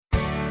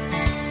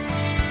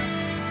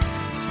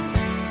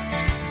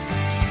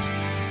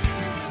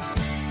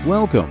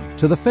Welcome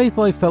to the Faith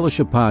Life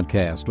Fellowship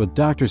Podcast with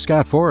Dr.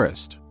 Scott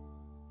Forrest.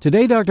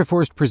 Today, Dr.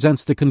 Forrest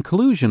presents the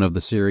conclusion of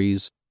the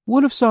series,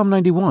 What if Psalm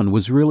 91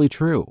 was really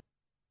true?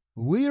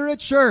 We are a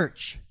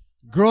church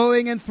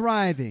growing and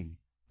thriving,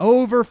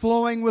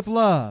 overflowing with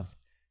love,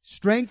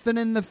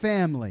 strengthening the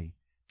family,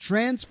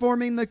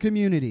 transforming the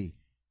community,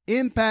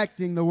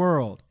 impacting the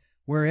world,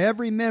 where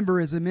every member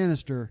is a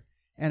minister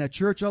and a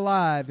church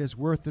alive is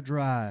worth the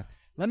drive.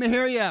 Let me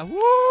hear you.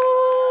 Woo!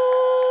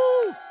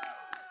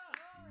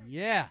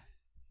 Yeah.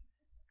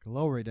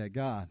 Glory to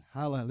God.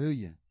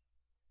 Hallelujah.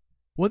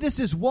 Well, this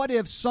is What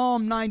If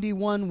Psalm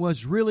 91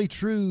 Was Really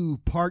True,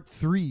 Part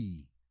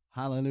 3.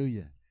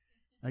 Hallelujah.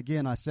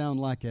 Again, I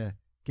sound like a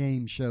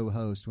game show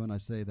host when I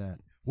say that.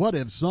 What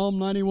if Psalm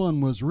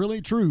 91 was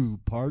really true,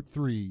 Part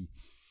 3.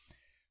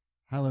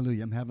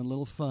 Hallelujah. I'm having a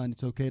little fun.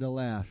 It's okay to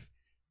laugh.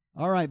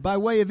 All right, by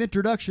way of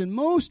introduction,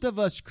 most of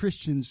us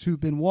Christians who've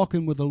been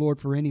walking with the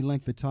Lord for any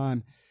length of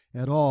time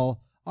at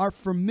all are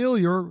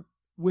familiar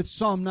with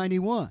Psalm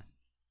 91.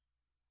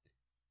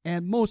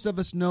 And most of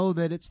us know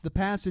that it's the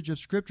passage of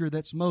Scripture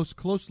that's most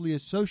closely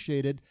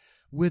associated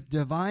with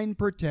divine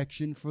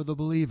protection for the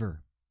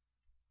believer.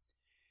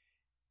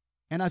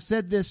 And I've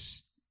said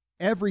this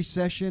every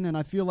session, and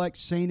I feel like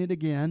saying it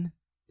again.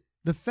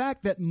 The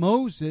fact that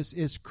Moses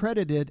is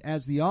credited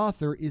as the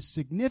author is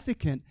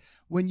significant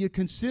when you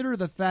consider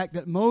the fact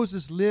that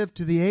Moses lived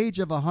to the age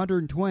of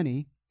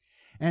 120,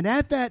 and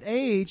at that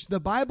age, the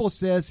Bible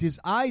says his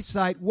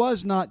eyesight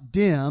was not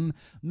dim,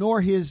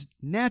 nor his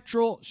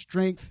natural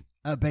strength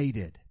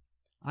abated.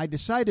 I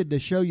decided to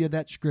show you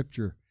that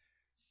scripture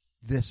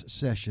this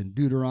session,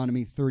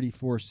 Deuteronomy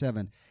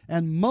 34:7.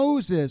 And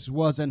Moses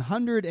was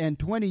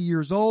 120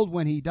 years old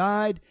when he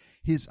died.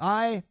 His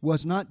eye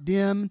was not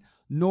dim,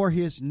 nor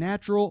his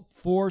natural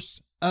force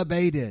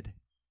abated.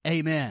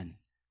 Amen.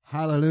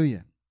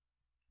 Hallelujah.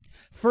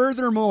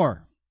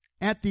 Furthermore,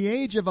 at the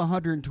age of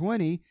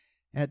 120,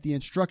 at the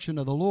instruction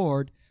of the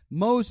Lord,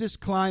 Moses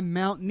climbed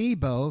Mount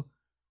Nebo,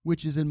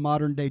 which is in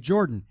modern-day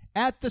Jordan.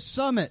 At the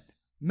summit,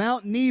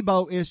 Mount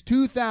Nebo is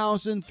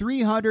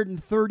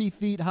 2,330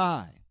 feet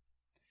high.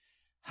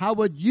 How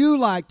would you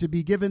like to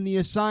be given the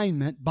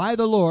assignment by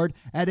the Lord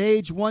at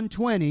age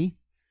 120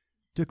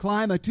 to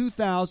climb a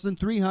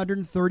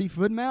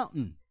 2,330-foot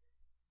mountain?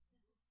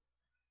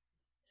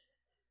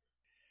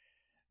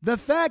 The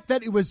fact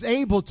that it was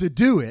able to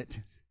do it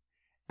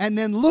and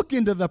then look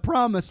into the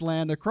promised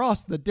land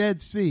across the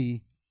Dead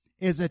Sea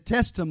is a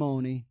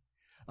testimony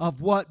of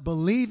what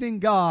believing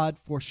God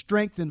for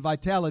strength and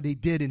vitality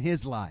did in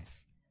his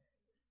life.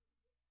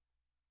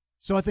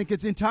 So I think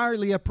it's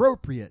entirely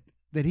appropriate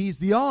that he's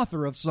the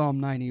author of Psalm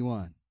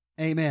 91.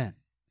 Amen.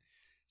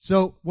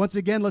 So once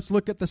again, let's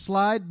look at the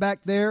slide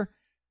back there.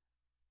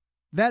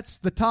 That's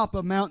the top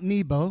of Mount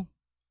Nebo,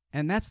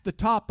 and that's the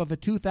top of a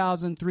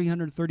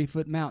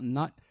 2,330-foot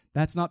mountain.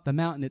 That's not the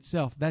mountain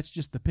itself. That's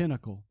just the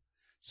pinnacle.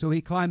 So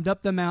he climbed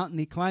up the mountain,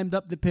 he climbed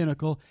up the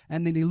pinnacle,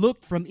 and then he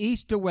looked from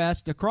east to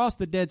west across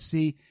the Dead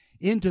Sea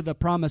into the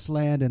promised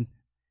land, and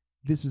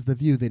this is the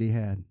view that he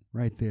had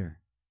right there.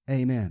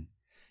 Amen.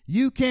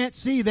 You can't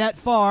see that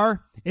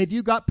far if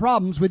you got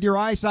problems with your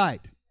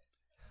eyesight.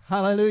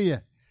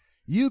 Hallelujah.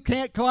 You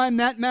can't climb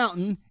that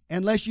mountain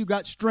unless you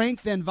got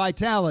strength and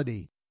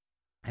vitality.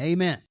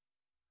 Amen.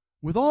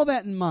 With all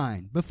that in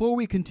mind, before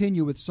we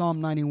continue with Psalm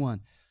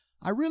 91,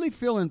 I really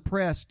feel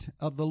impressed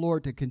of the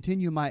Lord to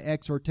continue my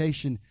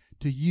exhortation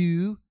to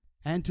you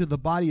and to the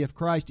body of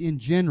Christ in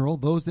general,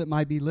 those that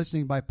might be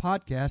listening by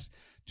podcast,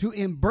 to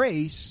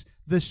embrace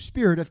the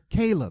spirit of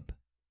Caleb,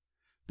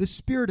 the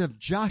spirit of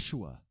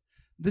Joshua,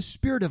 the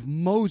spirit of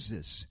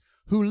Moses,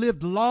 who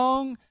lived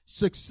long,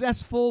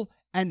 successful,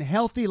 and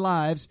healthy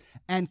lives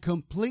and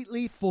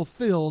completely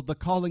fulfilled the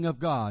calling of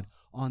God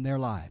on their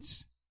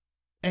lives.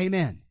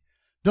 Amen.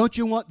 Don't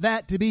you want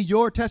that to be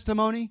your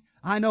testimony?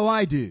 I know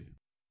I do.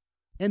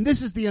 And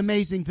this is the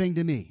amazing thing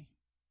to me.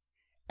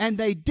 And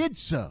they did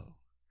so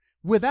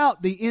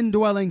without the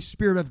indwelling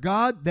Spirit of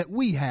God that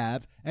we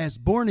have as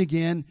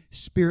born-again,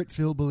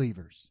 Spirit-filled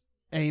believers.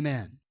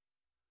 Amen.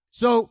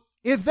 So,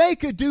 if they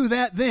could do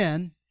that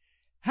then,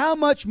 how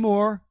much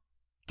more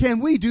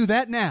can we do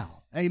that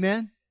now?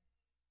 Amen.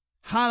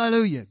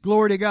 Hallelujah.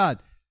 Glory to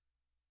God.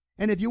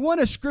 And if you want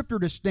a scripture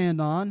to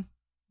stand on,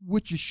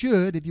 which you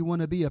should if you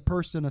want to be a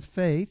person of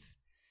faith,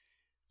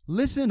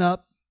 listen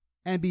up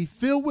and be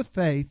filled with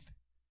faith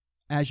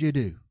as you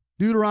do.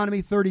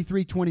 Deuteronomy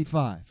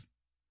 33:25.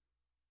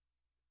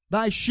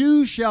 Thy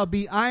shoes shall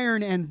be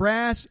iron and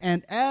brass,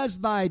 and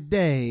as thy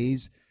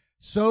days,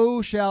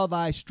 so shall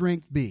thy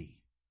strength be.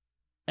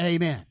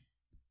 Amen.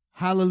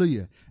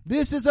 Hallelujah.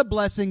 This is a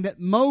blessing that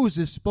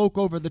Moses spoke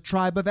over the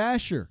tribe of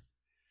Asher.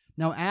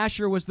 Now,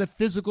 Asher was the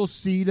physical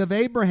seed of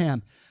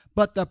Abraham,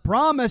 but the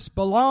promise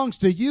belongs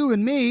to you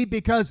and me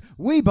because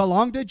we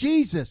belong to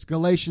Jesus.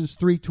 Galatians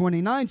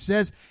 3:29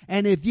 says,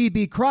 and if ye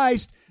be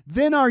Christ,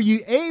 then are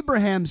ye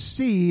Abraham's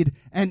seed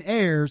and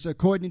heirs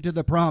according to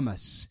the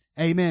promise.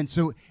 Amen.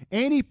 So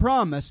any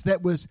promise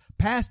that was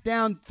passed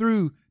down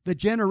through the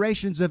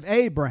generations of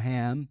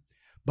Abraham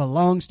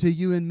belongs to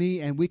you and me,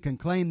 and we can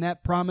claim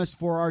that promise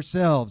for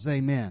ourselves.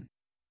 Amen.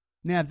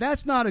 Now, if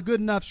that's not a good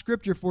enough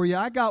scripture for you,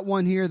 I got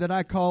one here that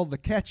I call the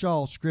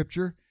catch-all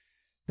scripture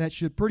that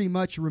should pretty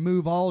much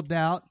remove all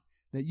doubt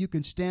that you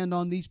can stand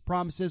on these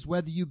promises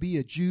whether you be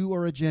a Jew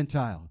or a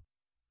Gentile.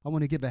 I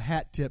want to give a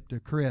hat tip to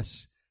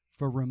Chris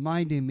for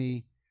reminding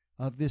me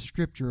of this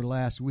scripture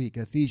last week,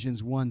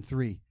 Ephesians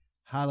 1:3.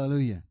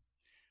 Hallelujah.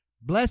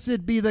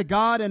 Blessed be the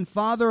God and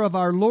Father of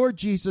our Lord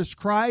Jesus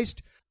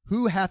Christ,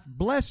 who hath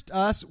blessed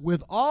us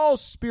with all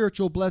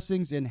spiritual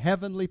blessings in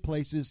heavenly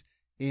places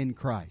in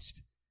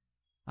Christ.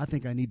 I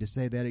think I need to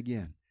say that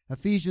again.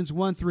 Ephesians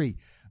 1:3.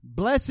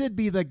 Blessed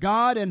be the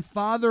God and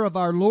Father of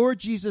our Lord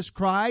Jesus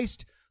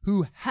Christ,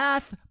 who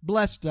hath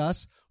blessed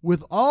us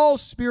with all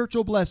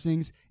spiritual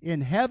blessings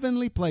in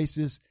heavenly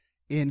places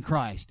in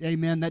Christ.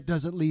 Amen. That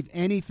doesn't leave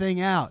anything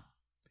out.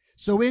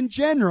 So in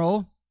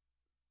general,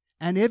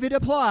 and if it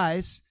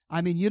applies,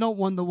 I mean, you don't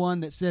want the one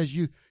that says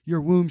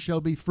your womb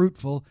shall be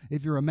fruitful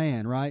if you're a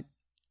man, right?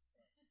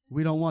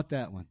 We don't want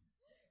that one.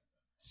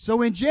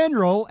 So in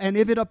general, and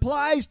if it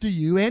applies to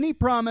you, any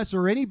promise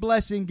or any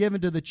blessing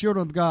given to the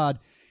children of God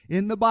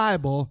in the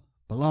Bible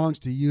belongs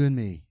to you and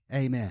me.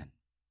 Amen.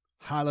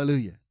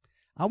 Hallelujah.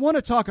 I want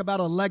to talk about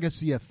a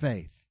legacy of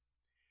faith.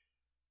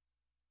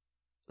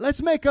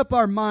 Let's make up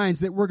our minds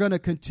that we're going to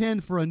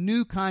contend for a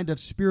new kind of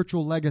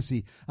spiritual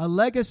legacy, a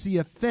legacy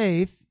of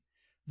faith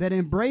that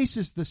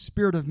embraces the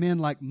spirit of men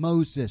like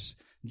Moses,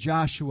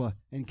 Joshua,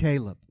 and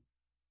Caleb.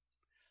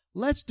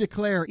 Let's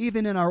declare,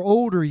 even in our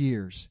older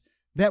years,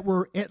 that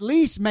we're at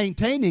least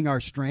maintaining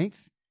our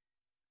strength,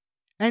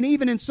 and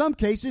even in some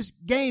cases,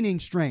 gaining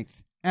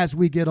strength as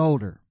we get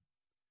older.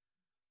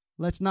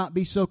 Let's not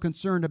be so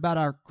concerned about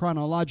our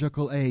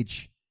chronological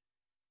age.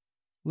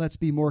 Let's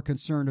be more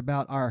concerned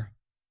about our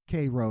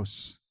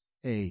kairos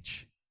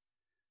age.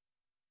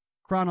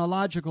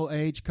 Chronological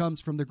age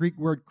comes from the Greek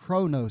word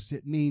chronos.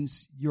 It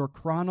means your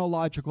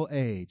chronological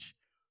age.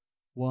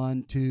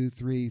 1, 2,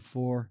 3,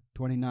 4,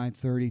 29,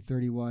 30,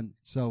 31,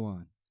 so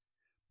on.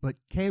 But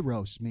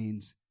kairos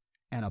means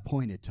an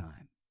appointed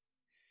time.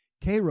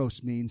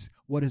 Kairos means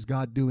what is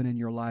God doing in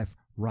your life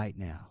right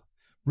now,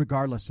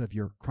 regardless of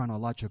your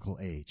chronological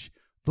age.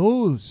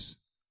 Those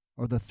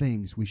are the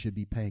things we should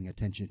be paying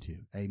attention to.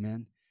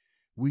 Amen.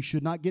 We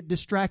should not get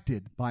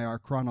distracted by our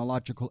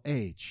chronological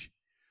age.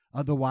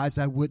 Otherwise,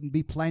 I wouldn't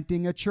be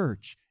planting a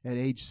church at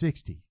age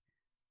 60.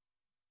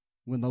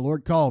 When the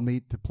Lord called me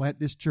to plant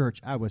this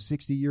church, I was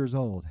 60 years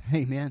old.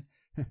 Amen.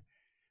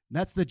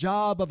 That's the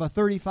job of a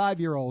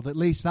 35-year-old. At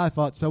least I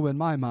thought so in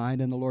my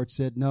mind. And the Lord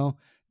said, no,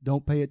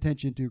 don't pay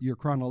attention to your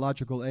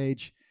chronological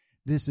age.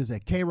 This is a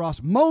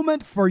kairos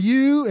moment for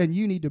you, and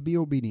you need to be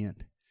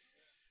obedient.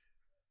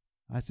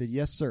 I said,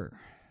 yes, sir.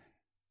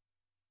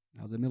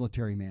 I was a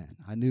military man.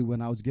 I knew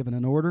when I was given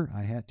an order,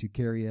 I had to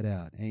carry it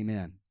out.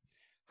 Amen.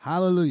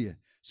 Hallelujah.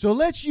 So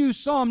let's use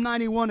Psalm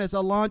 91 as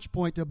a launch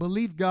point to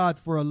believe God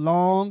for a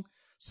long,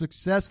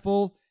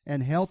 successful,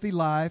 and healthy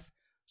life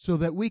so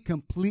that we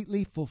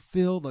completely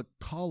fulfill the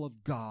call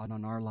of God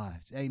on our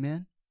lives.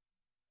 Amen.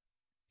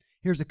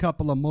 Here's a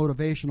couple of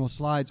motivational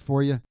slides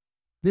for you.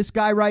 This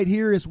guy right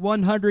here is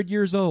 100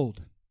 years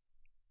old.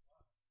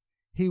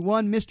 He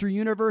won Mr.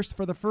 Universe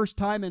for the first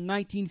time in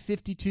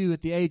 1952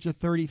 at the age of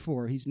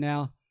 34. He's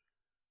now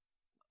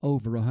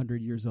over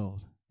 100 years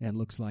old and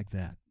looks like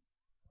that.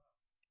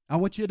 I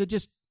want you to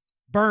just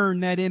burn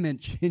that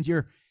image in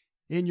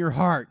your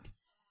heart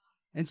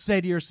and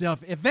say to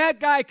yourself, if that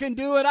guy can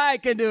do it, I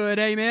can do it.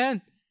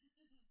 Amen.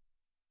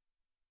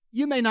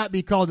 You may not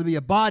be called to be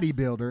a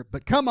bodybuilder,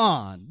 but come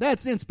on,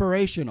 that's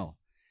inspirational.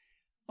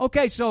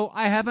 Okay, so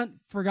I haven't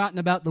forgotten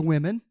about the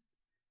women.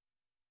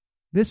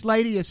 This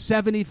lady is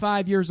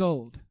 75 years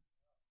old,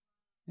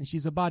 and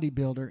she's a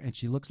bodybuilder, and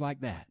she looks like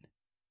that.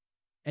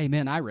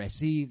 Amen. I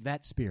receive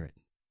that spirit.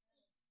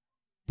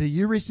 Do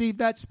you receive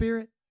that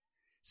spirit?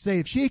 Say,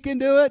 if she can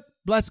do it,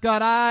 bless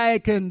God, I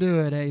can do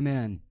it.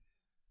 Amen.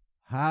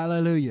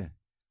 Hallelujah.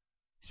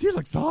 She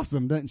looks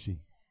awesome, doesn't she?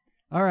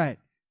 All right.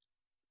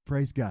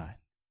 Praise God.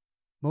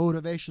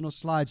 Motivational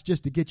slides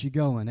just to get you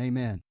going.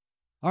 Amen.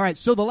 All right,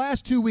 so the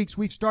last 2 weeks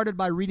we've started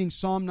by reading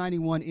Psalm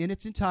 91 in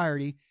its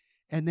entirety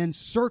and then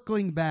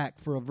circling back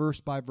for a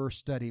verse-by-verse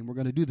study. And we're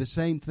going to do the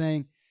same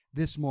thing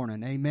this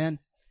morning. Amen.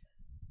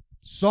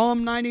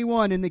 Psalm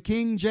 91 in the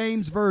King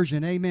James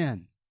Version.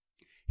 Amen.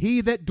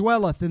 He that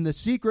dwelleth in the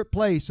secret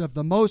place of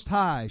the Most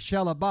High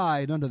shall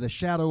abide under the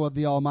shadow of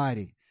the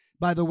Almighty.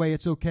 By the way,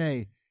 it's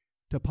okay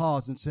to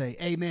pause and say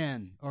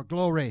amen or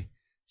glory.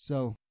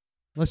 So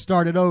let's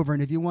start it over.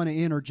 And if you want to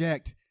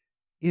interject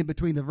in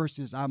between the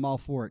verses, I'm all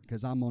for it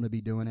because I'm going to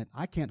be doing it.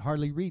 I can't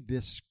hardly read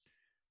this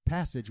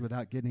passage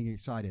without getting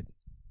excited.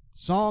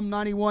 Psalm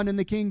 91 in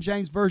the King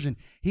James Version.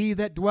 He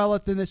that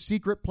dwelleth in the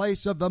secret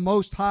place of the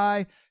Most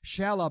High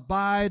shall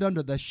abide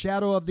under the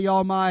shadow of the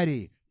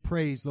Almighty.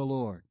 Praise the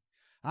Lord.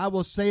 I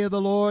will say of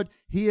the Lord,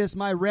 He is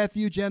my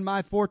refuge and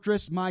my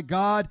fortress, my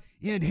God,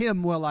 in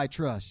Him will I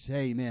trust.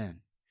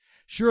 Amen.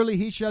 Surely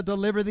He shall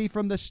deliver thee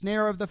from the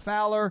snare of the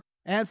fowler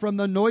and from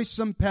the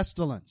noisome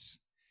pestilence.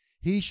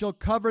 He shall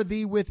cover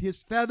thee with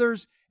his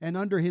feathers, and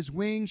under his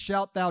wings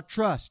shalt thou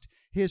trust.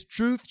 His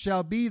truth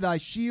shall be thy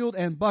shield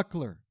and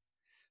buckler.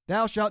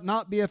 Thou shalt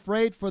not be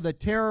afraid for the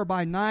terror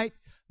by night,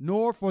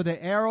 nor for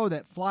the arrow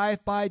that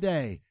flieth by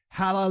day.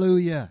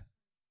 Hallelujah.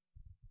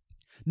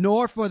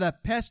 Nor for the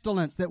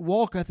pestilence that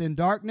walketh in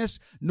darkness,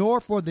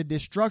 nor for the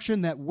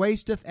destruction that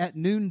wasteth at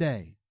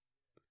noonday.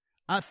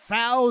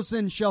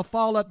 1,000 shall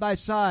fall at thy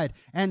side,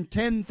 and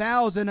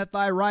 10,000 at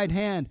thy right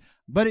hand,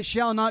 but it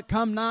shall not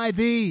come nigh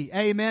thee.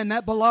 Amen.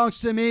 That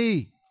belongs to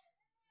me.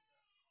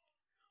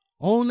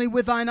 Only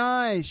with thine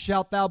eyes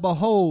shalt thou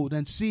behold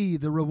and see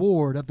the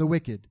reward of the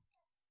wicked.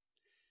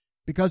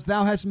 Because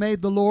thou hast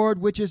made the Lord,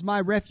 which is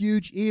my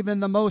refuge, even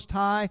the Most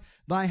High,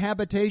 thy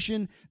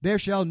habitation, there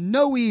shall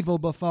no evil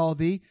befall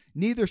thee,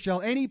 neither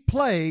shall any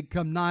plague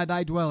come nigh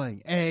thy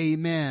dwelling.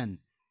 Amen.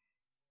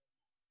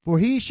 For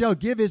he shall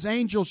give his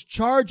angels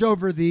charge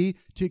over thee,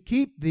 to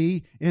keep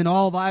thee in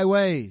all thy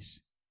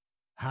ways.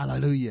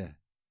 Hallelujah.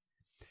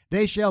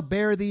 They shall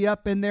bear thee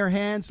up in their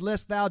hands,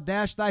 lest thou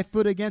dash thy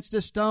foot against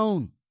a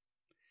stone.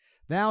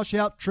 Thou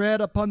shalt tread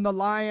upon the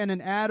lion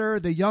and adder,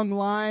 the young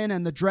lion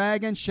and the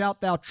dragon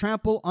shalt thou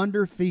trample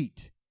under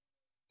feet.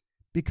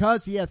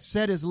 Because he hath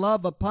set his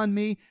love upon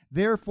me,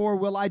 therefore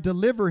will I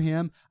deliver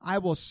him. I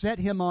will set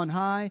him on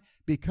high,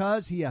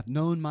 because he hath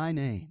known my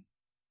name.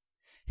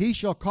 He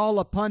shall call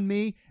upon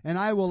me, and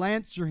I will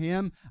answer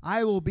him.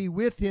 I will be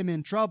with him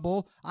in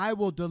trouble. I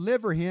will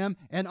deliver him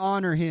and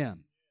honor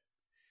him.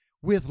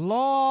 With long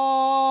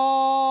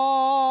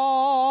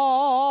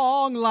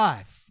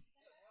life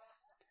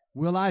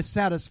will I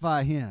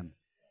satisfy him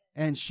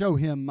and show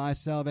him my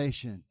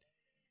salvation.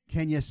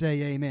 Can you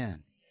say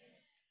amen?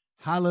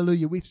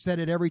 Hallelujah. We've said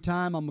it every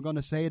time. I'm going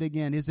to say it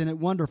again. Isn't it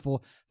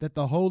wonderful that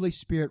the Holy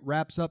Spirit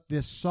wraps up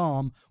this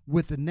psalm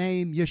with the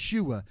name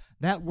Yeshua?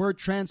 That word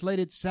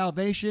translated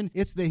salvation,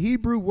 it's the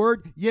Hebrew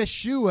word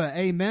Yeshua.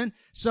 Amen.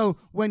 So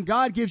when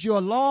God gives you a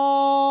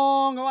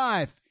long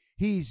life,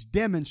 He's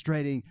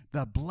demonstrating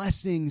the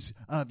blessings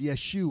of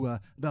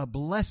Yeshua, the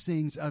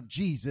blessings of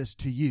Jesus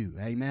to you.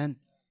 Amen.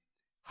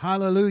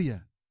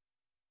 Hallelujah.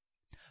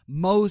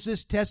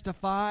 Moses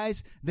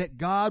testifies that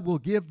God will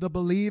give the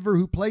believer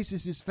who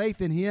places his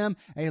faith in Him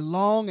a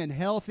long and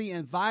healthy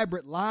and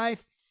vibrant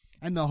life.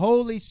 And the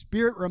Holy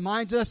Spirit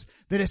reminds us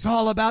that it's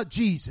all about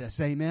Jesus.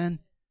 Amen.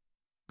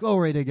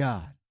 Glory to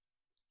God.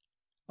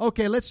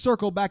 Okay, let's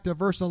circle back to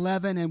verse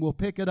 11 and we'll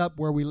pick it up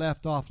where we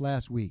left off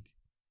last week.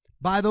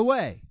 By the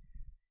way,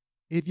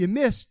 if you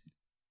missed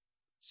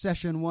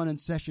session 1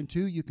 and session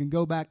 2, you can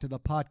go back to the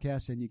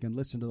podcast and you can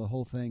listen to the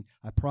whole thing.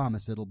 I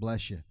promise it'll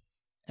bless you.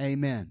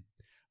 Amen.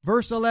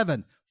 Verse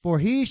 11, for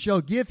he shall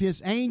give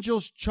his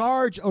angels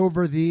charge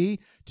over thee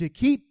to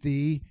keep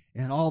thee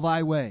in all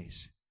thy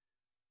ways.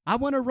 I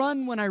want to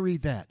run when I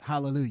read that.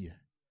 Hallelujah.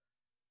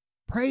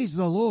 Praise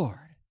the Lord.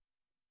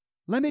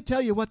 Let me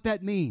tell you what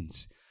that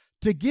means.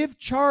 To give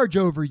charge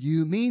over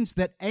you means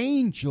that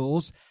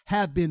angels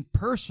have been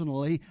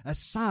personally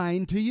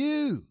assigned to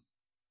you.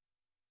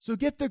 So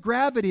get the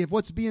gravity of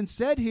what's being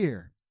said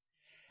here.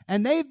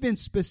 And they've been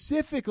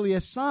specifically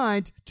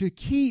assigned to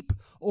keep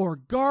or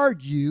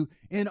guard you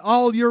in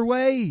all your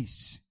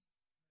ways.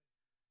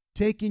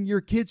 Taking your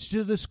kids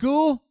to the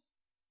school,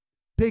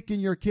 picking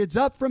your kids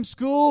up from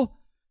school,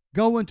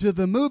 going to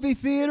the movie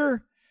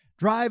theater,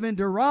 driving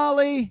to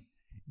Raleigh,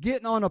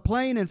 getting on a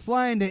plane and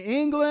flying to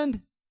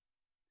England.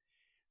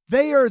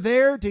 They are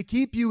there to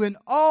keep you in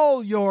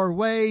all your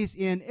ways,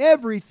 in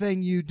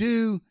everything you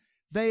do.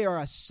 They are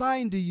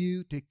assigned to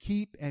you to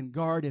keep and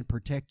guard and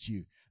protect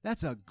you.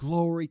 That's a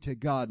glory to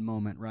God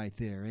moment right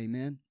there.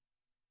 Amen.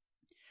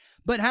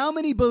 But how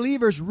many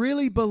believers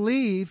really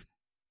believe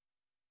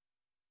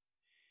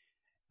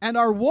and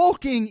are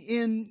walking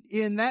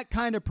in that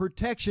kind of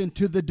protection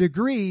to the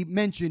degree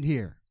mentioned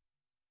here?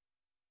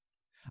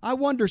 I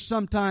wonder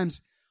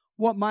sometimes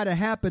what might have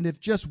happened if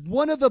just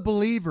one of the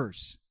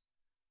believers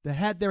that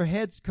had their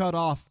heads cut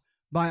off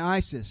by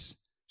ISIS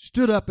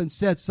stood up and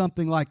said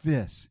something like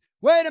this.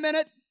 Wait a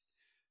minute.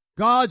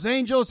 God's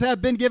angels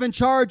have been given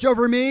charge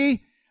over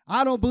me.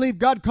 I don't believe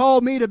God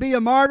called me to be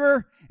a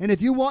martyr. And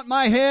if you want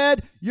my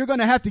head, you're going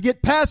to have to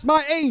get past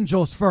my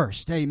angels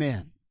first.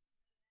 Amen.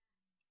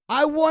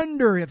 I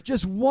wonder if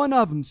just one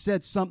of them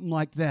said something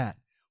like that,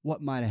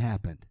 what might have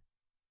happened.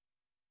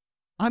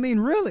 I mean,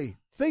 really,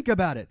 think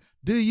about it.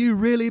 Do you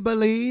really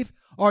believe,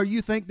 or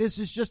you think this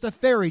is just a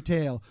fairy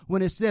tale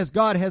when it says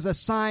God has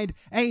assigned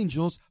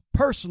angels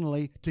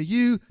personally to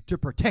you to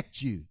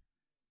protect you?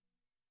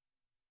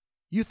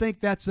 You think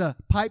that's a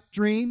pipe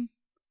dream,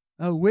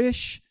 a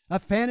wish, a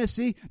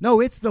fantasy?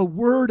 No, it's the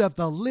word of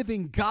the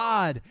living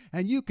God,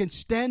 and you can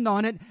stand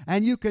on it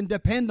and you can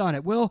depend on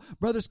it. Well,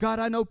 Brother Scott,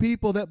 I know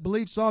people that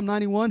believe Psalm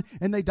 91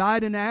 and they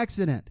died in an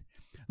accident.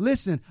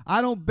 Listen,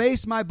 I don't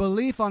base my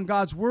belief on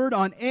God's word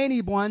on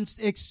anyone's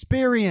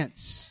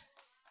experience.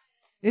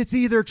 It's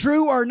either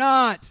true or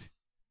not.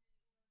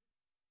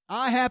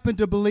 I happen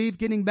to believe,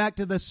 getting back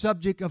to the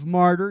subject of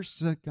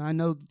martyrs, I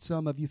know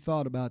some of you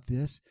thought about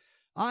this.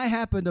 I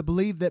happen to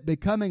believe that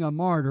becoming a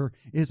martyr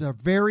is a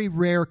very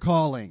rare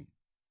calling.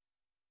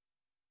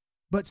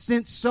 But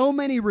since so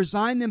many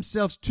resign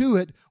themselves to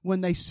it when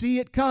they see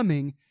it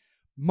coming,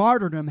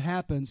 martyrdom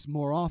happens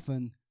more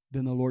often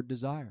than the Lord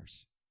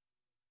desires.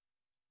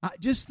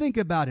 Just think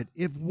about it.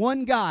 If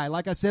one guy,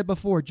 like I said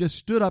before, just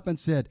stood up and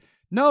said,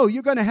 "No,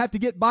 you're going to have to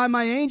get by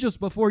my angels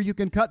before you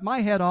can cut my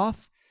head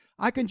off,"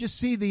 I can just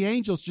see the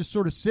angels just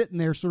sort of sitting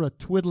there, sort of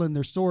twiddling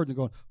their swords and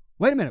going,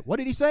 "Wait a minute, what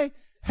did he say?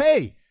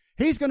 Hey,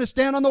 he's going to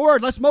stand on the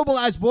word. Let's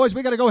mobilize, boys.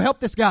 We got to go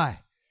help this guy."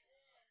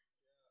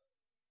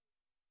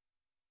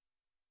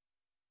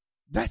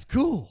 That's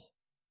cool.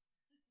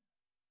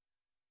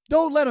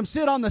 Don't let them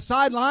sit on the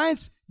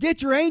sidelines.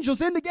 Get your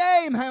angels in the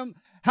game.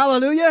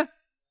 Hallelujah.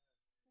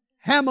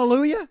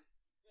 Hallelujah.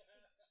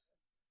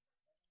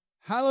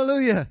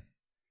 Hallelujah.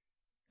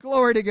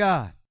 Glory to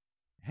God.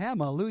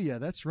 Hallelujah.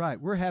 That's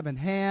right. We're having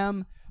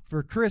ham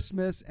for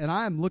Christmas, and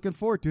I'm looking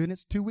forward to it.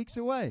 It's 2 weeks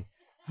away.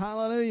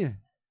 Hallelujah.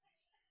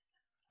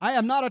 I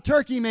am not a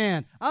turkey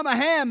man. I'm a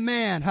ham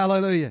man.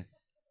 Hallelujah.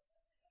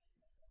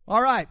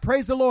 All right.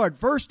 Praise the Lord.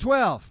 Verse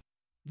 12.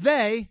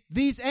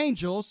 These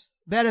angels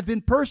that have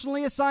been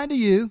personally assigned to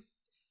you,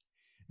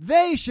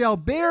 they shall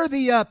bear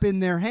thee up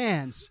in their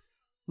hands,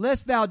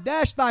 lest thou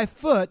dash thy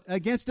foot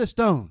against a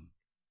stone.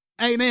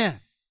 Amen.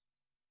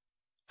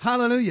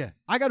 Hallelujah.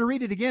 I got to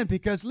read it again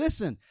because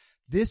listen,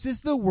 this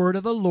is the word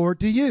of the Lord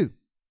to you.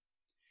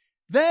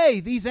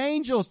 These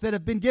angels that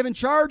have been given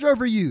charge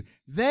over you,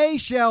 they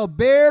shall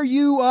bear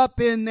you up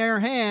in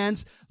their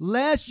hands,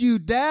 lest you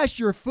dash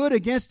your foot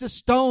against a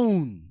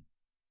stone.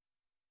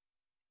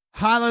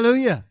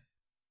 Hallelujah.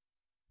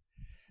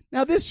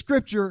 Now this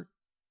scripture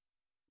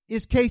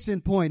is case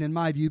in point in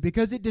my view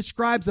because it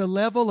describes a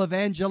level of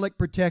angelic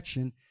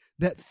protection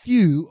that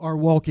few are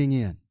walking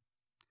in.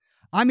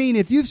 I mean,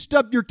 if you've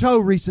stubbed your toe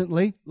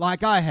recently,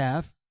 like I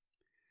have,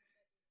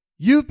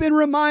 you've been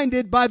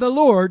reminded by the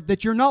Lord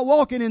that you're not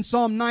walking in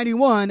Psalm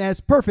 91 as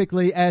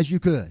perfectly as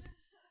you could.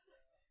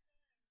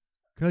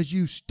 Because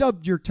you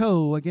stubbed your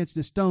toe against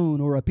a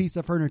stone or a piece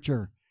of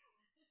furniture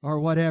or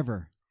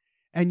whatever.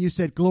 And you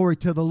said, "Glory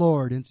to the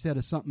Lord," instead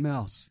of something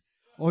else.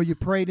 Or you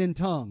prayed in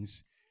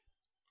tongues.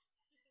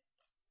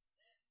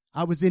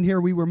 I was in here,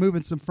 we were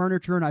moving some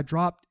furniture, and I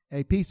dropped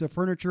a piece of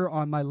furniture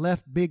on my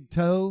left big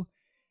toe.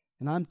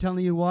 And I'm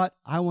telling you what,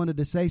 I wanted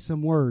to say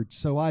some words,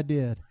 so I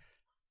did.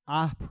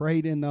 I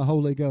prayed in the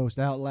Holy Ghost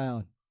out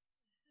loud.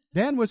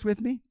 Dan was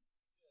with me.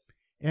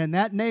 And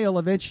that nail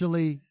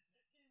eventually,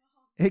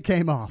 it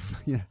came off.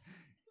 Yeah.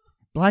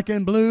 Black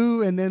and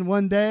blue, and then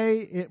one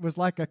day, it was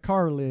like a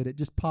car lid. It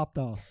just popped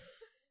off.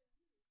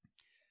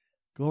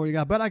 Glory to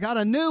God. But I got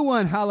a new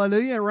one.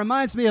 Hallelujah. It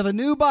reminds me of a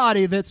new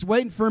body that's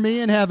waiting for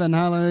me in heaven.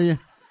 Hallelujah.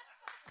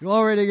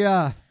 Glory to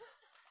God.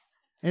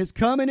 It's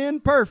coming in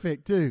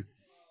perfect too.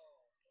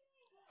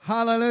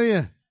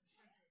 Hallelujah.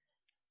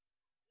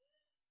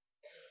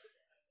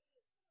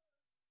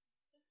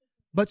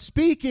 But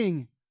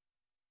speaking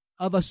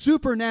of a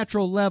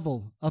supernatural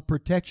level of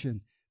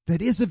protection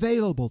that is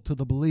available to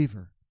the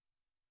believer,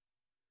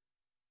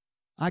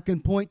 I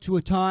can point to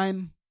a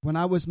time when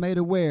I was made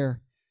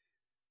aware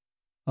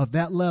of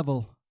that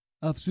level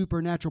of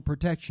supernatural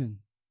protection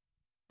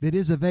that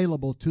is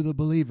available to the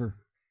believer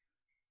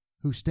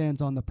who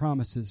stands on the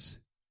promises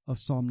of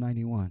Psalm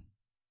 91.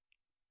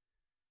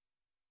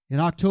 In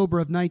October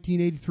of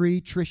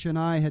 1983, Trish and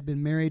I had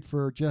been married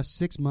for just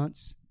 6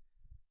 months.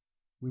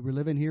 We were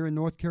living here in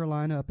North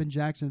Carolina, up in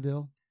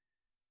Jacksonville,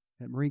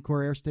 at Marine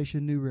Corps Air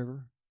Station New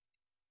River.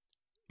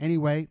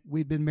 Anyway,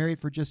 we'd been married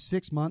for just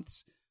 6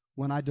 months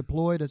when I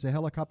deployed as a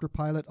helicopter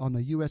pilot on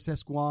the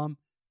USS Guam.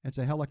 It's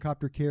a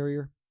helicopter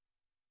carrier.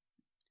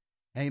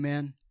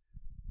 Amen.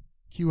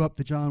 Cue up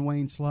the John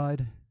Wayne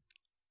slide.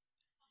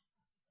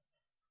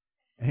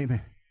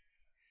 Amen.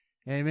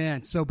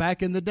 Amen. So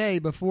back in the day,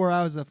 before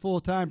I was a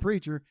full-time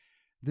preacher,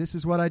 this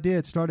is what I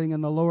did, starting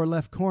in the lower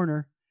left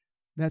corner.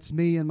 That's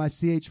me and my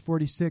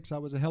CH-46. I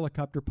was a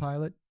helicopter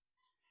pilot.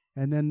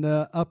 And then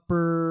the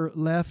upper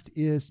left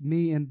is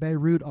me in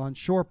Beirut on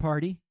shore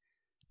party,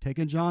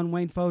 taking John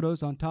Wayne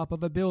photos on top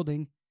of a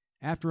building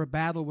after a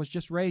battle was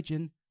just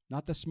raging.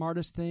 Not the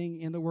smartest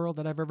thing in the world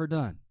that I've ever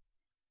done.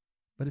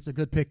 But it's a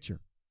good picture.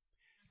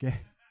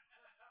 Okay.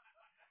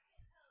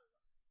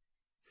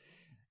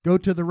 Go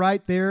to the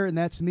right there, and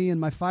that's me in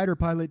my fighter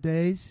pilot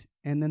days.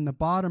 And then the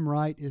bottom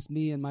right is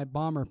me in my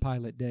bomber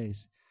pilot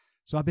days.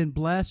 So I've been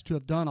blessed to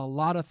have done a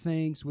lot of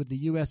things with the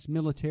U.S.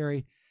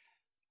 military,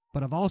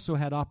 but I've also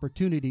had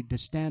opportunity to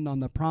stand on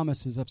the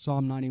promises of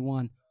Psalm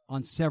 91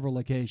 on several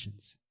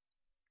occasions.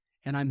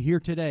 And I'm here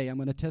today. I'm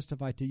going to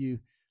testify to you.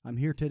 I'm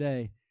here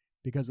today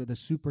because of the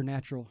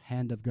supernatural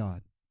hand of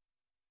God.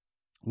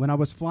 When I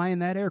was flying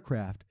that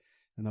aircraft,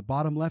 in the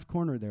bottom left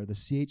corner there, the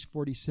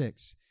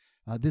CH-46,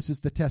 this is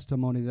the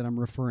testimony that I'm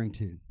referring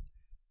to.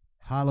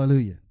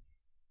 Hallelujah.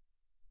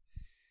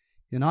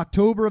 In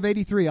October of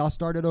 83, I'll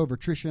start it over.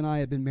 Tricia and I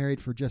had been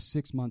married for just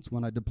 6 months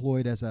when I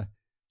deployed as a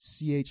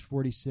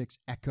CH-46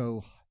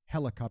 Echo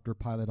helicopter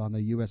pilot on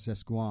the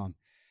USS Guam.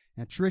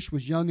 And Trish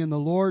was young in the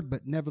Lord,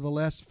 but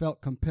nevertheless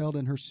felt compelled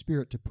in her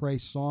spirit to pray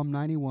Psalm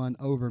 91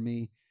 over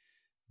me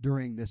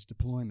during this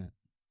deployment.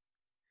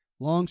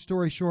 Long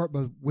story short,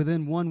 but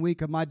within 1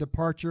 week of my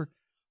departure,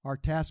 our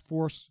task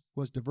force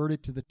was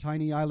diverted to the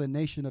tiny island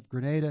nation of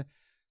Grenada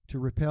to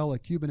repel a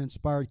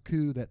Cuban-inspired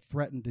coup that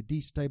threatened to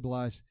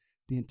destabilize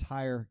the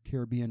entire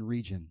Caribbean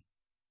region.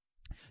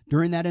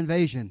 During that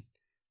invasion,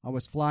 I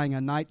was flying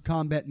a night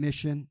combat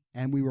mission,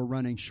 and we were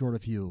running short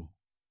of fuel.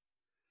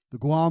 The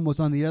Guam was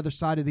on the other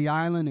side of the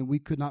island, and we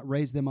could not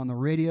raise them on the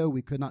radio.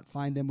 We could not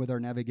find them with our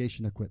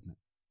navigation equipment.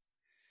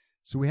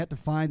 So we had to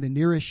find the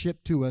nearest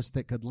ship to us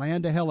that could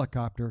land a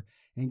helicopter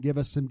and give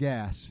us some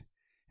gas,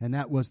 and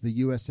that was the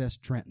USS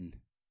Trenton.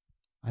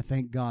 I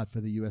thank God for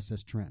the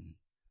USS Trenton.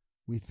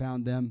 We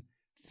found them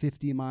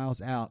 50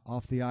 miles out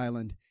off the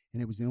island,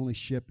 and it was the only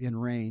ship in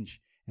range,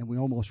 and we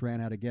almost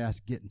ran out of gas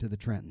getting to the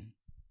Trenton.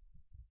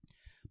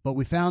 But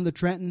we found the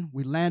Trenton,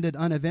 we landed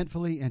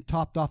uneventfully, and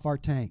topped off our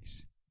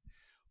tanks.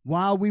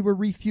 While we were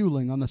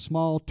refueling on the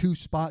small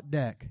 2-spot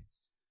deck,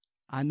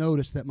 I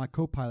noticed that my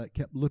co-pilot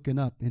kept looking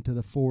up into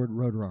the forward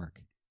rotor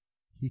arc.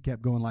 He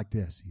kept going like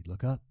this. He'd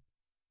look up,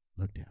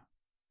 look down,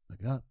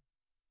 look up,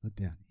 look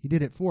down. He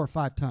did it 4 or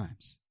 5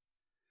 times.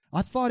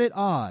 I thought it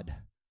odd,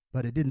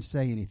 but it didn't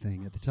say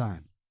anything at the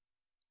time.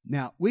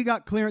 Now, we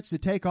got clearance to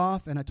take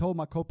off, and I told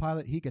my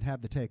co-pilot he could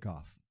have the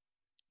takeoff.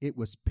 It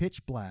was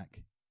pitch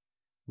black.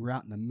 We were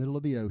out in the middle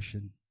of the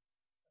ocean,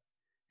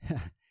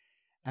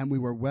 and we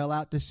were well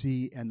out to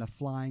sea, and the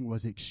flying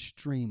was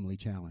extremely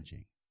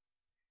challenging.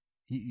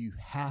 You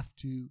have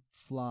to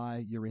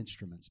fly your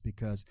instruments,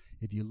 because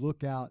if you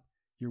look out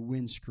your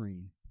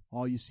windscreen,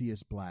 all you see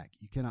is black.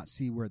 You cannot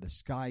see where the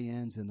sky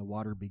ends and the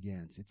water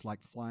begins. It's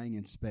like flying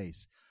in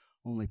space,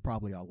 only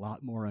probably a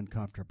lot more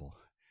uncomfortable,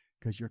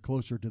 because you're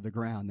closer to the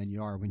ground than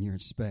you are when you're in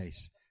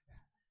space.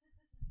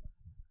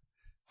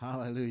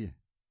 Hallelujah.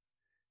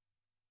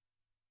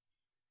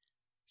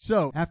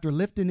 So, after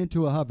lifting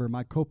into a hover,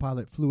 my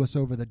co-pilot flew us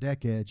over the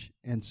deck edge,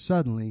 and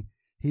suddenly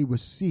he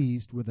was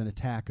seized with an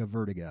attack of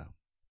vertigo.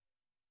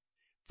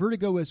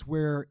 Vertigo is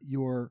where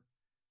your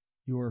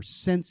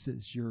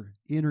senses, your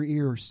inner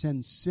ear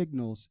sends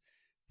signals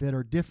that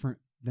are different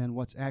than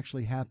what's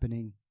actually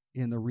happening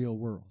in the real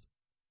world.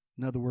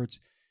 In other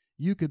words,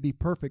 you could be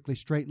perfectly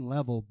straight and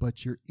level,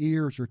 but your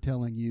ears are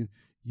telling you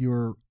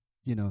you're,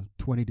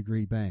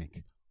 20-degree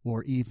bank,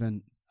 or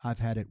even I've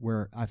had it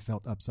where I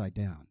felt upside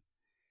down.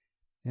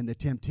 And the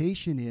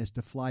temptation is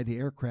to fly the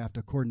aircraft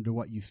according to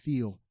what you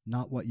feel,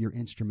 not what your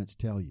instruments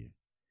tell you.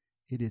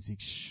 It is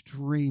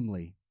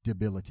extremely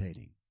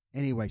debilitating.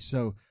 Anyway,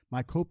 so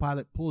my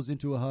co-pilot pulls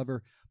into a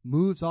hover,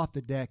 moves off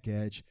the deck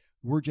edge.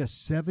 We're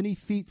just 70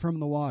 feet from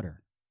the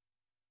water.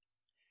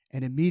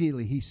 And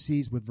immediately he's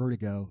seized with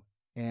vertigo,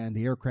 and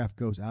the aircraft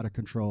goes out of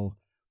control,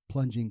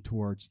 plunging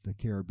towards the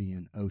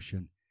Caribbean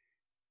Ocean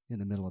in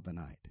the middle of the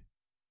night.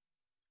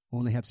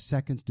 Only have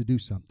seconds to do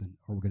something,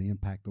 or we're going to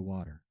impact the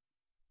water.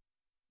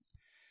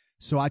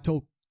 So I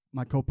told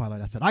my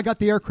co-pilot, I said, I got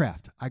the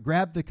aircraft. I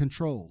grabbed the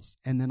controls,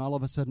 and then all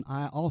of a sudden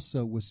I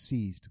also was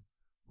seized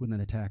with an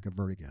attack of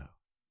vertigo.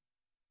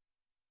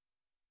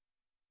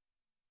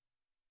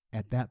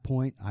 At that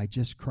point, I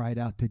just cried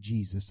out to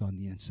Jesus on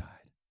the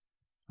inside.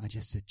 I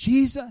just said,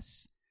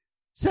 Jesus,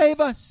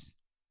 save us.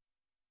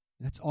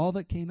 That's all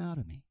that came out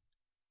of me.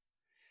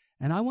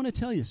 And I want to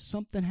tell you,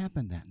 something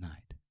happened that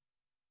night.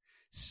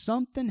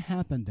 Something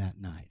happened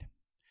that night.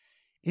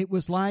 It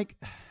was like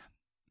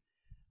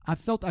I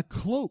felt a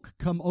cloak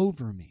come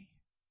over me.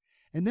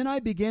 And then I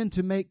began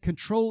to make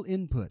control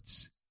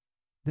inputs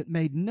that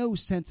made no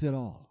sense at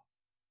all.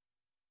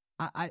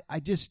 I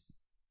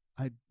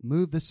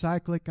moved the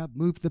cyclic, I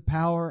moved the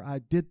power, I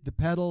did the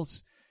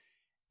pedals,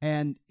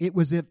 and it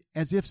was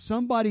as if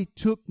somebody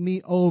took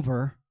me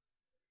over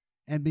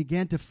and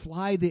began to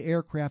fly the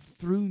aircraft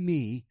through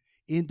me,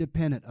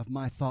 independent of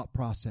my thought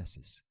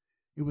processes.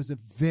 It was a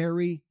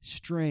very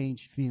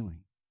strange feeling.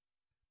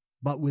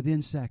 But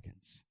within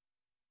seconds,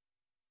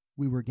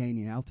 we were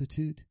gaining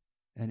altitude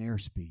and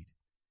airspeed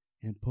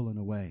and pulling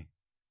away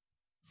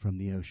from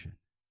the ocean,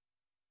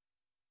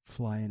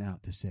 flying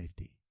out to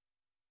safety.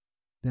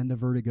 Then the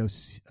vertigo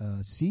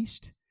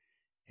ceased,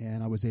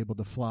 and I was able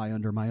to fly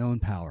under my own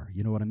power.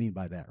 You know what I mean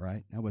by that,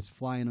 right? I was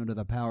flying under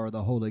the power of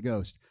the Holy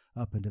Ghost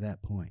up until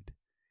that point.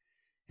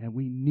 And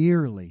we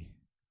nearly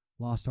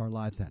lost our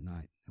lives that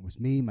night. It was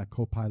me, my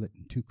co-pilot,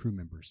 and 2 crew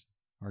members,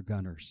 our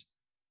gunners.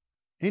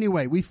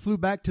 Anyway, we flew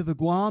back to the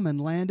Guam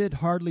and landed,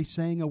 hardly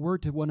saying a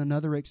word to one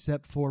another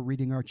except for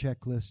reading our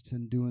checklists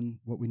and doing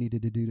what we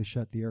needed to do to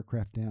shut the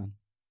aircraft down.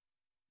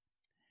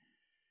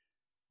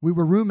 We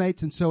were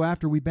roommates, and so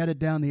after we bedded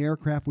down the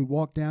aircraft, we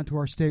walked down to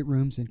our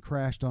staterooms and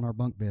crashed on our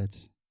bunk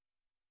beds.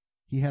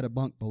 He had a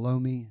bunk below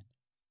me.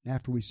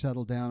 After we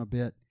settled down a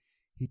bit,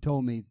 he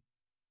told me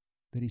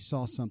that he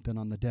saw something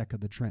on the deck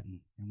of the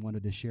Trenton and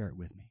wanted to share it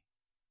with me.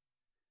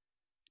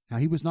 Now,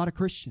 he was not a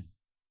Christian,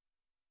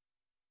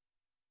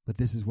 but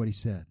this is what he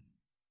said.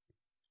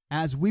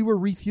 As we were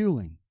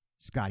refueling,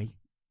 Scotty,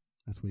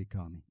 that's what he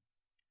called me.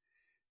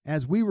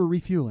 As we were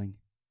refueling,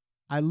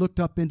 I looked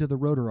up into the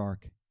rotor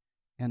arc,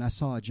 and I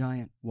saw a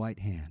giant white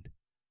hand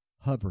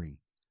hovering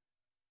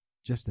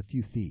just a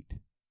few feet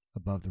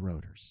above the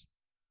rotors.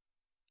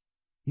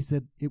 He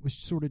said it was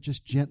sort of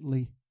just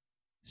gently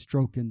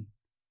stroking,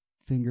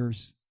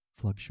 fingers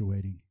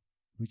fluctuating.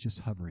 It was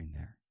just hovering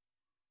there.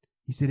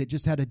 He said it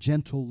just had a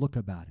gentle look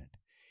about it.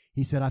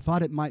 He said, I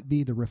thought it might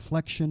be the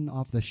reflection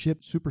of the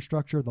ship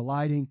superstructure, the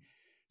lighting.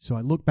 So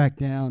I looked back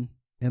down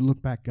and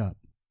looked back up.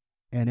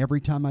 And every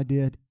time I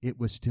did, it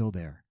was still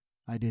there.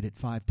 I did it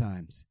 5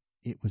 times.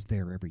 It was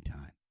there every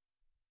time.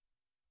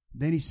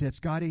 Then he said,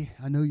 Scotty,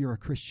 I know you're a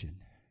Christian.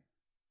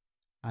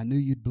 I knew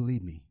you'd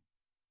believe me.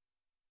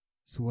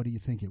 So what do you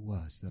think it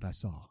was that I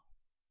saw?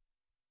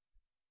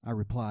 I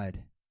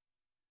replied,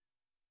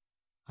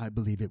 I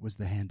believe it was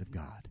the hand of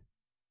God.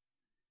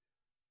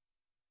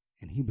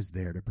 And he was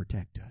there to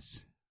protect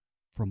us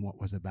from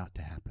what was about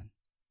to happen.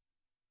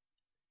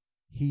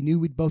 He knew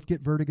we'd both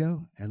get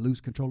vertigo and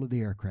lose control of the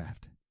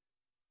aircraft.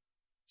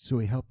 So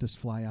he helped us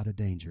fly out of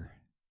danger.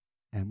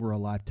 And we're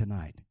alive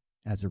tonight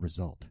as a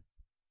result.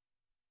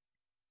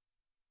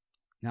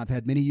 Now, I've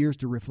had many years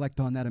to reflect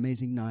on that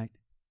amazing night.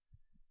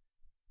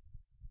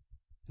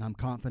 And I'm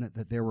confident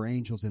that there were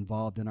angels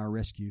involved in our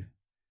rescue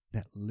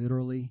that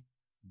literally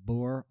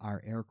bore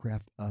our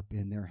aircraft up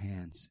in their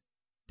hands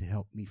to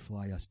help me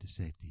fly us to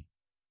safety.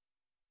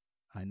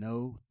 I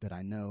know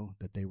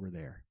that they were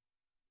there.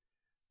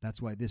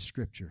 That's why this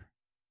scripture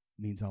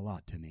means a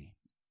lot to me.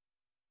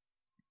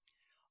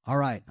 All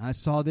right, I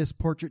saw this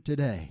portrait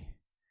today.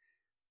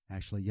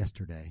 Actually,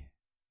 yesterday,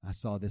 I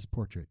saw this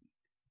portrait,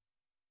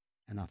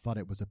 and I thought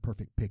it was a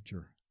perfect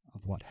picture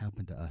of what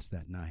happened to us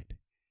that night.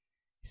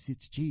 You see,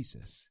 it's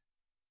Jesus.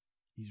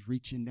 He's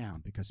reaching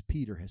down because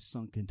Peter has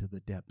sunk into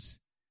the depths,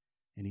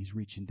 and he's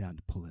reaching down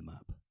to pull him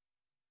up.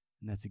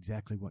 And that's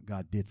exactly what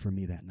God did for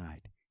me that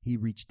night. He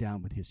reached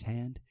down with his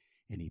hand,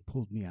 and he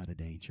pulled me out of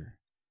danger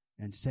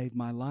and saved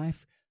my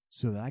life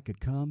so that I could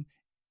come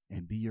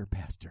and be your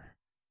pastor.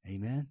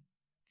 Amen?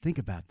 Think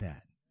about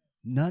that.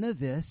 None of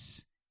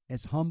this,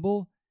 as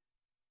humble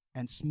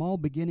and small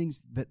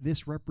beginnings that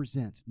this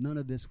represents, none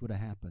of this would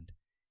have happened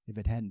if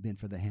it hadn't been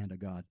for the hand of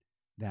God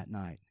that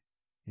night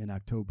in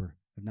October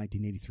of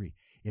 1983.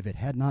 If it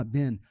had not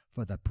been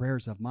for the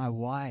prayers of my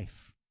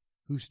wife,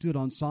 who stood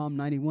on Psalm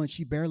 91,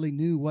 she barely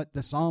knew what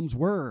the Psalms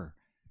were.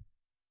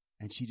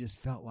 And she just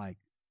felt like,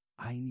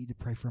 I need to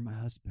pray for my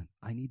husband.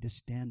 I need to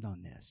stand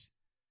on this.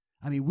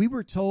 I mean, we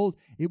were told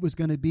it was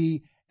going to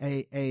be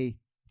a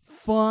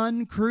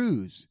fun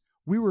cruise.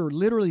 We were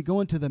literally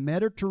going to the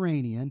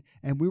Mediterranean,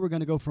 and we were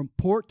going to go from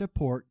port to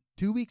port,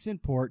 2 weeks in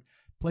port,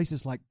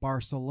 places like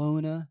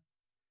Barcelona,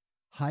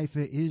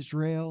 Haifa,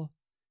 Israel,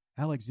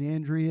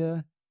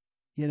 Alexandria.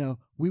 You know,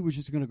 we were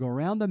just going to go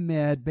around the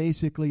Med,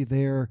 basically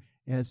there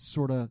as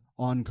sort of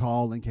on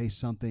call in case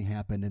something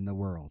happened in the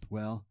world.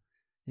 Well,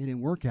 it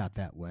didn't work out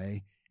that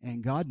way,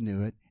 and God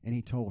knew it, and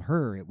he told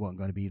her it wasn't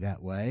going to be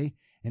that way,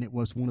 and it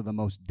was one of the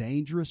most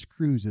dangerous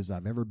cruises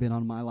I've ever been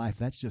on in my life.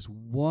 That's just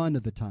one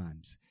of the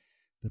times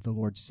that the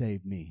Lord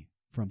saved me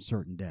from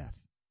certain death.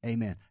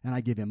 Amen. And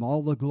I give him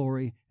all the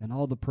glory and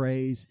all the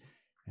praise,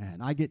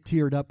 and I get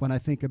teared up when I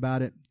think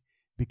about it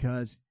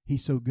because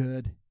he's so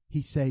good.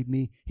 He saved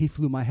me. He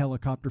flew my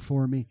helicopter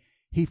for me.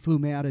 He flew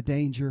me out of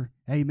danger.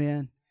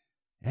 Amen.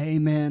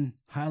 Amen.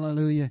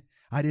 Hallelujah.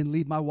 I didn't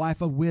leave my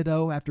wife a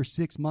widow after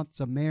 6 months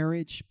of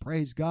marriage.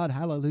 Praise God.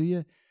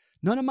 Hallelujah.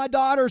 None of my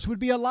daughters would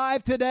be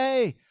alive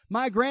today.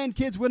 My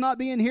grandkids would not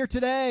be in here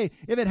today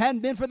if it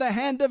hadn't been for the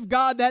hand of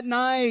God that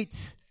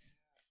night.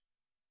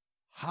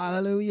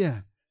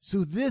 Hallelujah.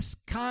 So this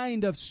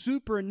kind of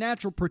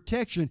supernatural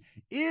protection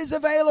is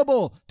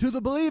available to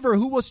the believer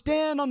who will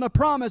stand on the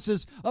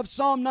promises of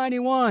Psalm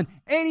 91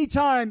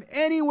 anytime,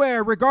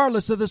 anywhere,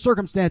 regardless of the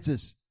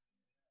circumstances.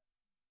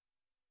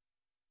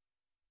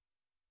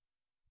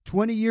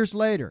 20 years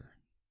later,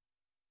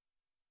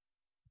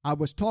 I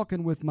was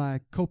talking with my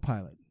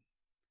co-pilot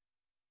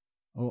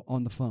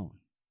on the phone.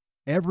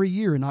 Every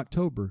year in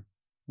October,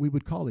 we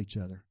would call each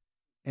other,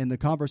 and the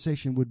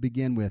conversation would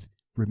begin with,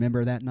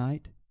 "Remember that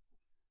night?"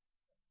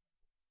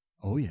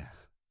 "Oh, yeah."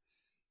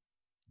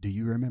 "Do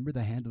you remember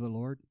the hand of the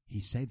Lord?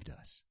 He saved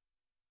us."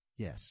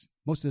 Yes.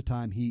 Most of the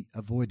time, he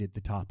avoided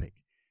the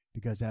topic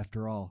because,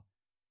 after all,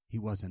 he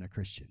wasn't a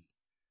Christian.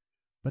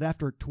 But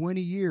after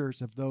 20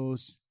 years of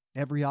those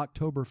every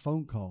October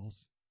phone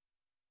calls,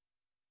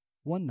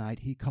 one night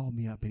he called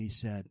me up and he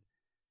said,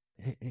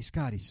 Hey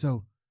Scotty,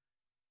 so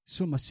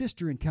my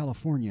sister in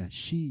California,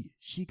 she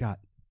got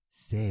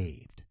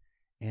saved.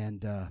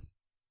 And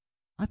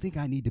I think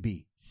I need to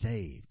be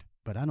saved,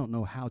 but I don't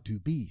know how to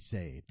be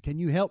saved. Can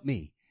you help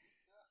me?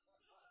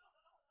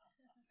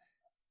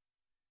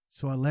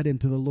 So I led him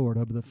to the Lord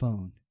over the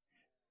phone.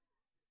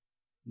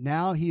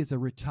 Now he is a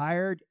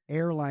retired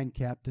airline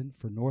captain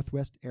for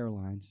Northwest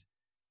Airlines,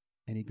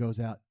 and he goes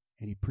out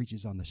and he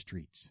preaches on the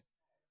streets,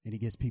 and he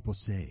gets people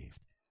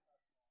saved.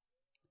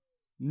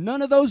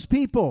 None of those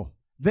people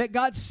that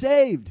got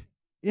saved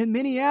in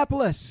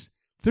Minneapolis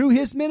through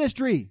his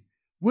ministry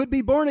would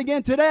be born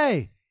again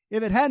today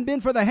if it hadn't been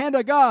for the hand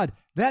of God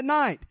that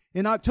night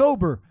in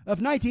October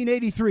of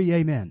 1983.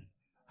 Amen.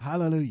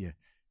 Hallelujah.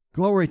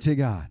 Glory to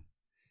God.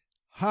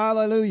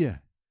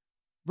 Hallelujah.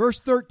 Verse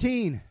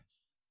 13.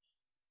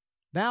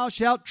 Thou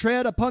shalt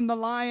tread upon the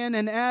lion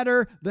and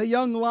adder, the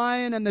young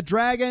lion and the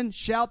dragon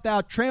shalt thou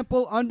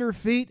trample under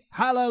feet.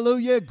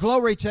 Hallelujah.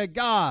 Glory to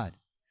God.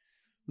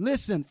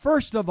 Listen,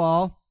 first of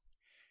all,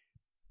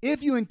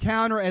 if you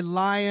encounter a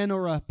lion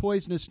or a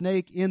poisonous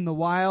snake in the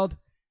wild,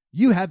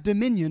 you have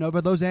dominion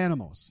over those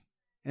animals.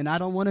 And I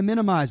don't want to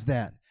minimize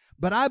that.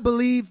 But I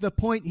believe the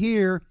point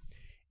here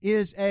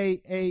is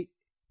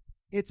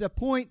it's a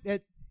point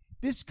that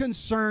this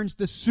concerns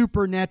the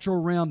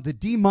supernatural realm, the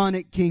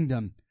demonic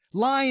kingdom.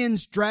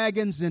 Lions,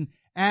 dragons, and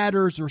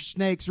adders or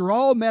snakes are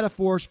all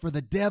metaphors for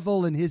the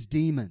devil and his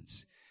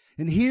demons.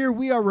 And here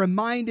we are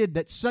reminded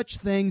that such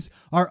things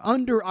are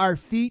under our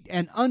feet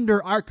and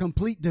under our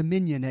complete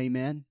dominion.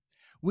 Amen.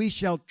 We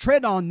shall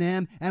tread on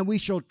them and we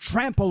shall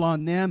trample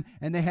on them,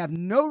 and they have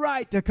no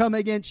right to come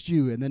against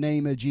you in the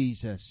name of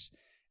Jesus.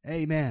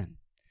 Amen.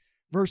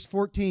 Verse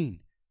 14.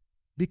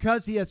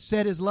 Because he hath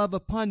set his love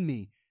upon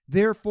me,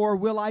 therefore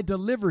will I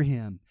deliver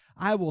him.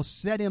 I will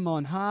set him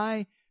on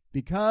high,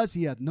 because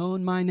he hath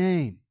known my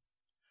name.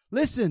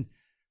 Listen,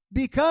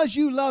 because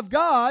you love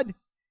God,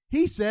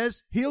 he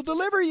says he'll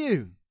deliver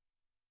you.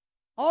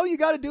 All you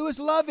got to do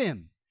is love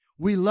him.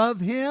 We love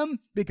him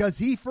because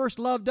he first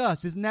loved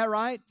us. Isn't that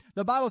right?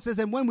 The Bible says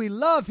that when we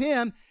love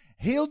him,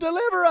 he'll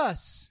deliver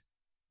us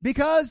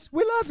because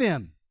we love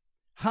him.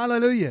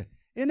 Hallelujah.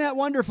 Isn't that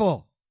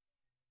wonderful?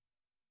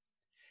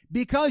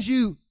 Because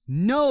you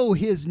know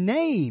his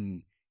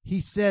name, he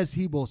says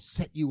he will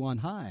set you on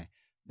high.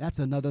 That's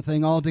another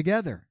thing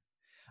altogether.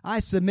 I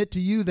submit to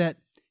you that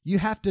you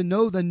have to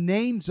know the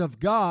names of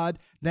God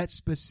that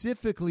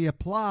specifically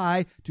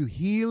apply to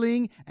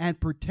healing and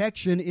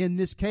protection in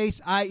this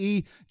case,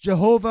 i.e.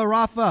 Jehovah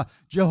Rapha,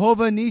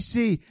 Jehovah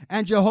Nisi,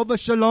 and Jehovah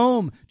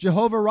Shalom.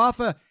 Jehovah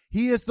Rapha,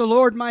 he is the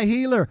Lord my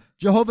healer.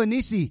 Jehovah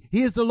Nisi,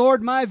 he is the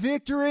Lord my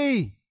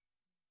victory.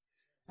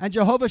 And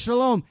Jehovah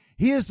Shalom,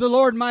 he is the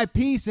Lord my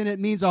peace, and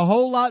it means a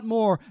whole lot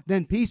more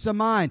than peace of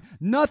mind.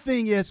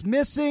 Nothing is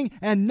missing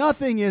and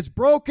nothing is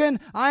broken.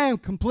 I am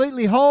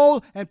completely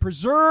whole and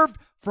preserved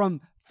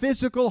from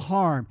physical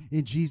harm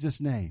in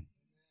Jesus' name,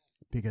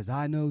 because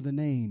I know the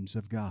names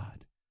of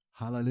God.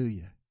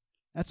 Hallelujah.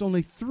 That's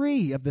only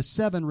 3 of the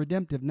 7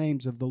 redemptive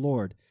names of the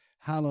Lord.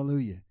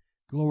 Hallelujah.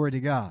 Glory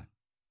to God.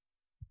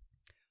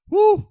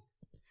 Woo!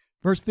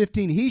 Verse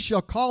 15, he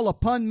shall call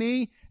upon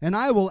me, and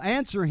I will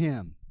answer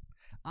him.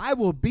 I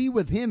will be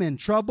with him in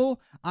trouble.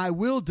 I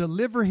will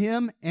deliver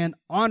him and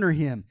honor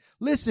him.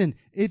 Listen,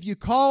 if you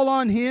call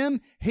on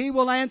him, he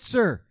will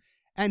answer.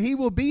 And he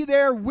will be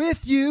there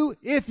with you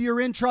if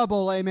you're in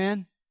trouble.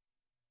 Amen.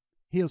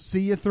 He'll see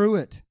you through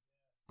it.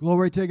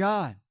 Glory to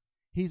God.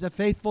 He's a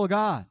faithful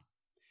God.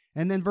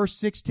 And then verse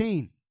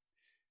 16.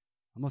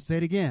 I'm going to say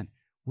it again.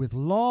 With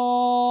long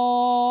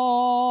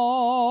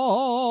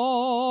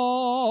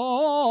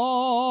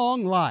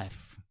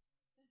life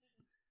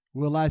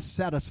will I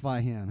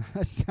satisfy him.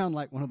 I sound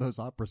like one of those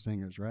opera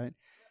singers, right?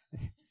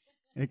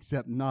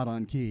 Except not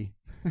on key.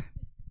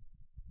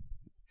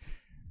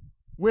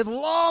 With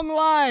long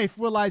life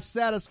will I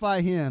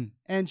satisfy him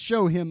and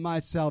show him my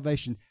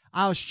salvation.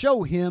 I'll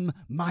show him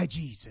my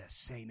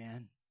Jesus.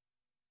 Amen.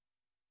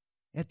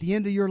 At the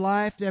end of your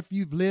life, after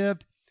you've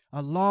lived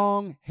a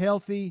long,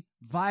 healthy,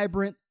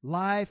 vibrant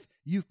life,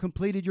 you've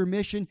completed your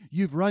mission,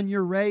 you've run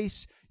your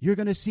race, you're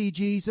going to see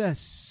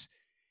Jesus.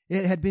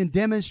 It had been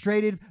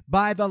demonstrated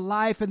by the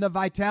life and the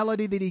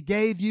vitality that he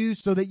gave you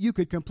so that you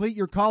could complete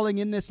your calling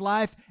in this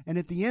life. And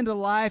at the end of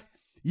life,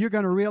 you're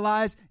going to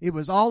realize it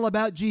was all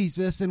about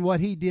Jesus and what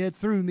he did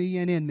through me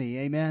and in me.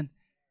 Amen.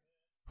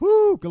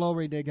 Whoo,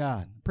 glory to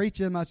God.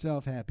 Preaching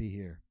myself happy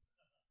here.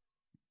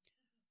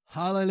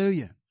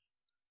 Hallelujah.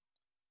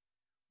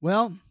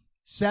 Well,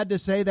 sad to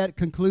say that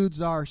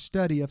concludes our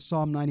study of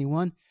Psalm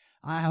 91.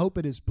 I hope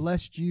it has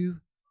blessed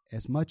you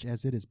as much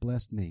as it has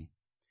blessed me.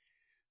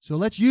 So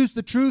let's use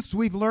the truths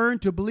we've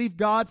learned to believe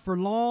God for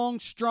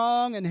long,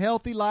 strong, and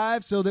healthy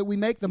lives so that we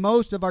make the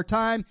most of our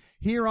time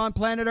here on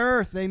planet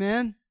Earth.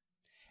 Amen.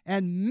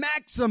 And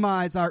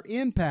maximize our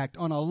impact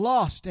on a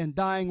lost and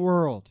dying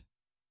world.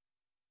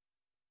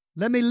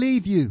 Let me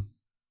leave you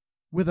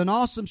with an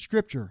awesome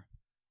scripture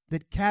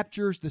that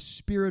captures the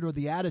spirit or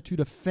the attitude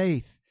of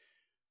faith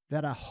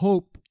that I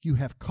hope you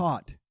have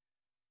caught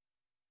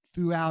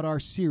throughout our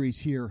series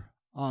here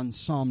on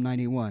Psalm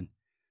 91.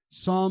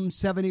 Psalm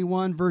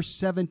 71, verse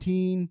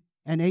 17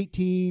 and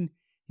 18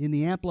 in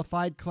the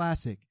Amplified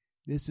Classic.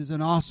 This is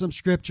an awesome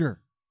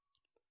scripture.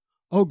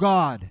 O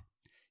God,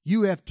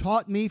 you have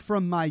taught me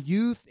from my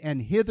youth,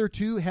 and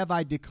hitherto have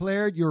I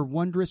declared your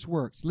wondrous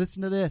works.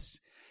 Listen to this.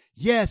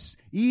 Yes,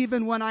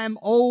 even when I am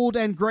old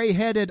and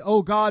gray-headed,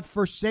 O God,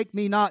 forsake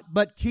me not,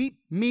 but keep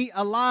me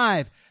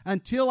alive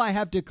until I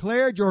have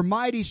declared your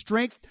mighty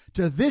strength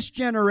to this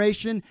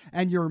generation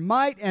and your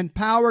might and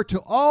power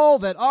to all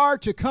that are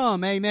to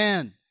come.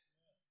 Amen.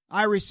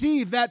 I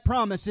receive that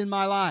promise in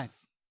my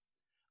life.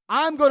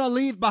 I'm going to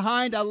leave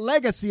behind a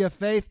legacy of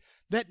faith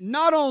that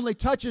not only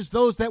touches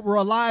those that were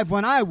alive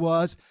when I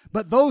was,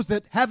 but those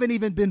that haven't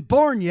even been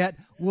born yet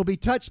will be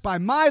touched by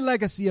my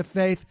legacy of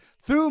faith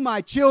through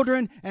my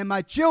children and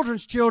my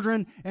children's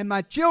children and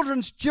my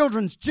children's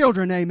children's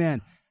children.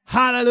 Amen.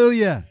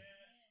 Hallelujah.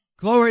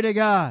 Glory to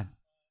God.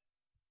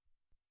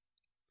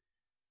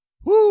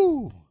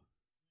 Woo!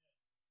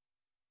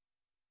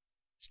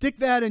 Stick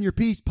that in your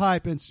peace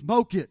pipe and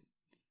smoke it.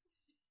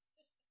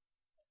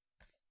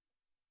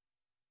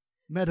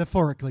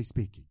 Metaphorically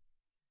speaking.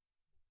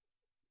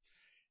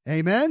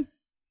 Amen?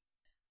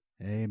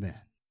 Amen.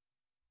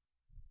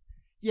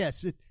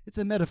 Yes, it's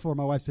a metaphor,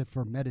 my wife said,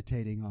 for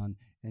meditating on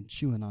and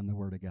chewing on the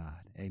Word of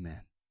God.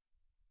 Amen.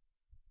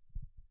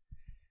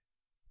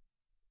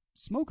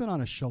 Smoking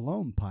on a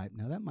shalom pipe,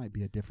 now that might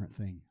be a different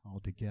thing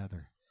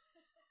altogether.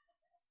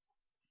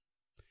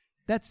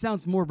 That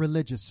sounds more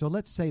religious, so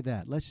let's say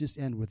that. Let's just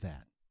end with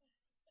that.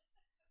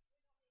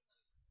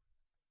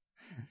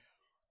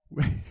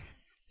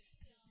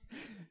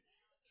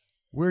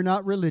 We're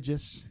not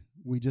religious.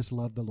 We just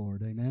love the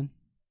Lord. Amen?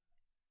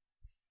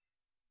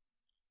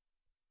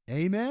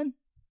 Amen?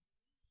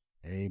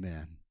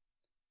 Amen.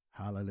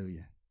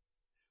 Hallelujah.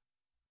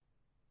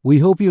 We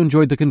hope you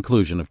enjoyed the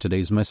conclusion of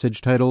today's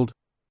message titled,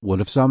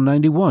 What if Psalm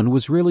 91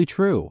 Was Really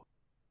True?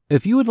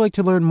 If you would like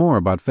to learn more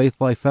about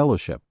Faith Life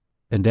Fellowship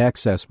and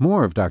access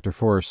more of Dr.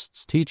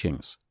 Forrest's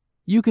teachings,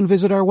 you can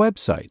visit our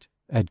website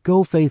at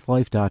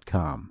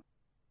gofaithlife.com.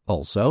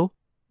 Also,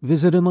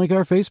 visit and like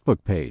our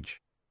Facebook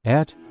page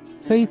at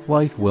Faith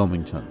Life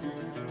Wilmington.